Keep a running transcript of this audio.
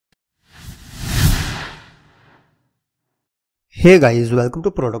Hey guys, welcome to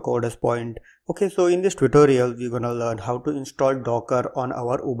Protocoders Point. Okay, so in this tutorial, we're gonna learn how to install Docker on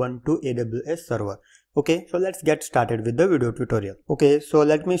our Ubuntu AWS server. Okay, so let's get started with the video tutorial. Okay, so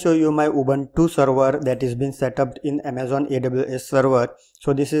let me show you my Ubuntu server that is been set up in Amazon AWS server.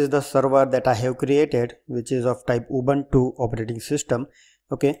 So this is the server that I have created, which is of type Ubuntu operating system.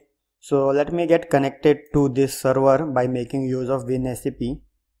 Okay, so let me get connected to this server by making use of WinSCP.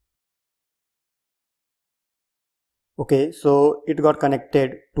 Okay, so it got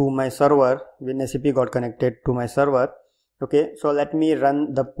connected to my server. WinSCP got connected to my server. Okay, so let me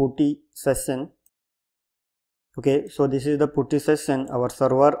run the putty session. Okay, so this is the putty session, our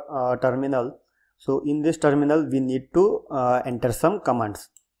server terminal. So in this terminal, we need to enter some commands.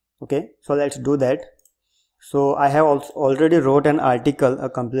 Okay, so let's do that. So I have also already wrote an article, a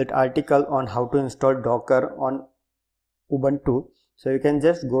complete article on how to install Docker on Ubuntu. So you can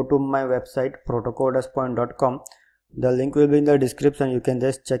just go to my website protocoderspoint.com. The link will be in the description. You can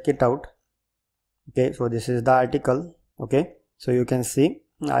just check it out. Okay, so this is the article. Okay, so you can see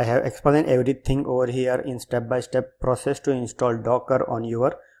I have explained everything over here in step-by-step process to install Docker on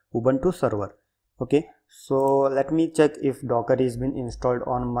your Ubuntu server. Okay, so let me check if Docker is been installed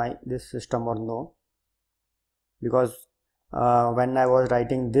on this system or no, because when I was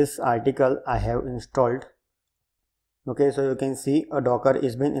writing this article, I have installed. Okay, so you can see a Docker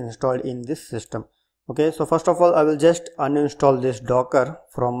is been installed in this system. Okay, so first of all, I will just uninstall this Docker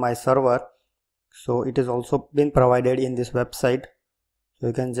from my server. So it is also been provided in this website. So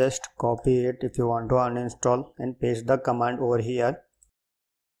you can just copy it if you want to uninstall and paste the command over here.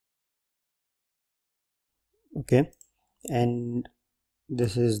 Okay, and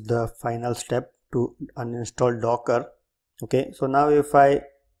this is the final step to uninstall Docker. Okay, so now if I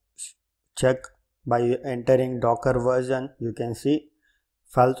check by entering Docker version, you can see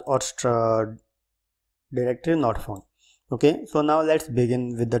files or directory not found. Okay, so now let's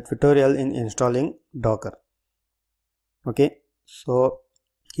begin with the tutorial in installing Docker. Okay, so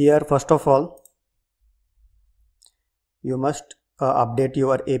here first of all, you must update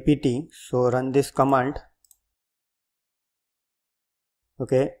your apt. So run this command.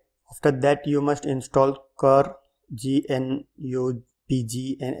 Okay, after that you must install cur, gnu,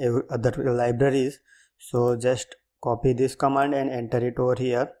 pg and other libraries. So just copy this command and enter it over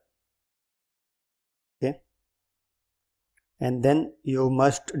here. Okay, and then you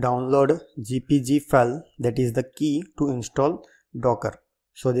must download gpg file, that is the key to install Docker.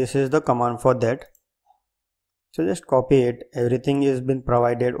 So this is the command for that. So just copy it. Everything is been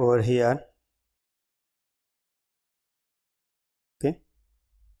provided over here. Okay,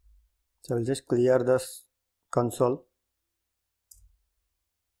 so I'll just clear this console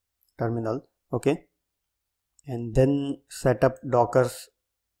terminal. Okay, and then set up Docker's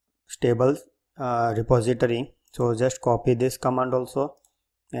stable repository. So just copy this command also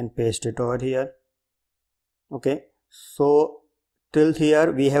and paste it over here. Okay, so till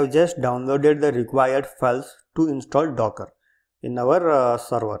here we have just downloaded the required files to install Docker in our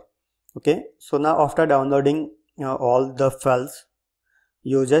server. Okay, so now after downloading all the files,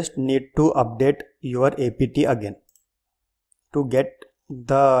 you just need to update your apt again to get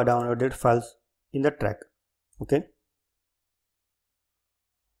the downloaded files in the track. Okay,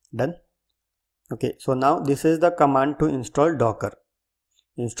 done. Okay, so now this is the command to install Docker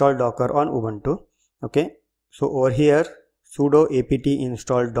on Ubuntu. Okay, so over here sudo apt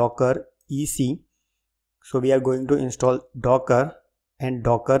install docker ec. So we are going to install Docker and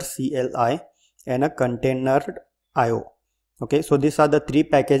Docker CLI and a container IO. Okay, so these are the three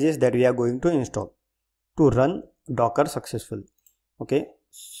packages that we are going to install to run Docker successfully. Okay,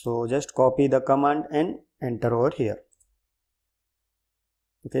 so just copy the command and enter over here.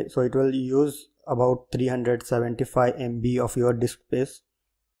 Okay, so it will use about 375 MB of your disk space.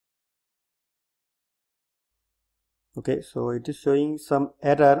 Okay, so it is showing some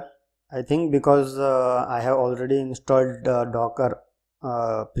error, I think because I have already installed Docker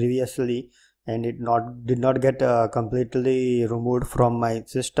previously and it did not get completely removed from my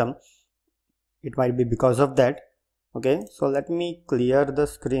system. It might be because of that. Okay, so let me clear the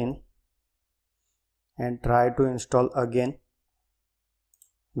screen and try to install again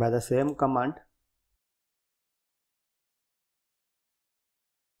by the same command.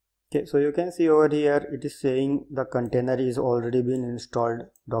 Okay, so you can see over here it is saying the container is already been installed,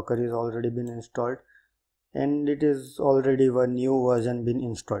 Docker is already been installed, and it is already a new version been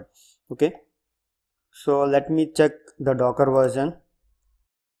installed. Okay, so let me check the Docker version.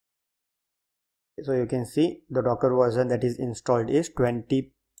 So you can see the Docker version that is installed is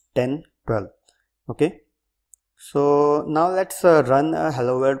 2010-12. Okay, so now let's run a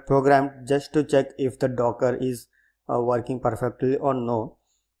hello world program just to check if the Docker is working perfectly or no.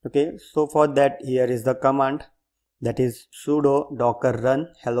 Okay, so for that, here is the command, that is sudo docker run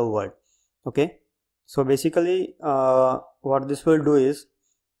hello world. Okay, so basically what this will do is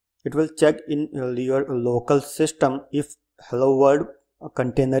it will check in your local system if hello world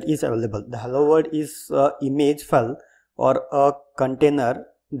container is available. The hello world is a image file or a container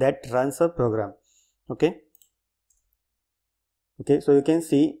that runs a program. Okay, so you can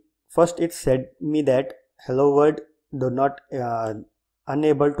see first it said me that hello world do not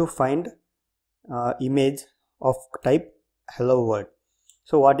unable to find image of type hello world.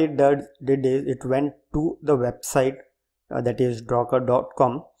 So what it did is it went to the website that is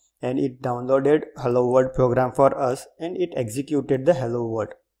docker.com, and it downloaded hello world program for us, and it executed the hello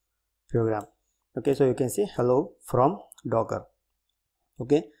world program. Okay, so you can see hello from docker.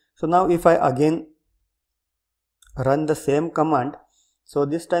 Okay, so now if I again run the same command, so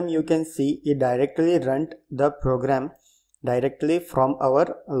this time you can see it directly run the program directly from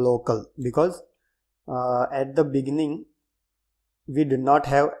our local, because at the beginning we did not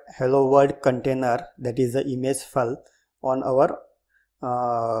have hello world container, that is the image file, on our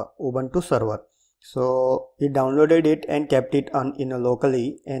ubuntu server. So we downloaded it and kept it on in a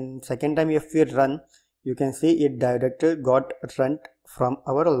locally, and second time if we run, you can see it directly got run from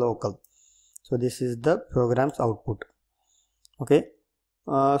our local. So this is the program's output. Okay,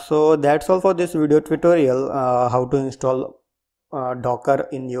 so that's all for this video tutorial, how to install docker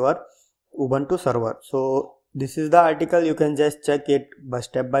in your ubuntu server. So this is the article, you can just check it, but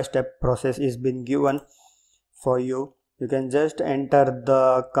step by step process is been given for you. You can just enter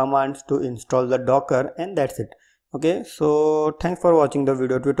the commands to install the docker, and that's it. Okay, so thanks for watching the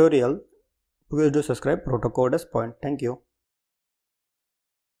video tutorial. Please do subscribe Protocoders Point. Thank you.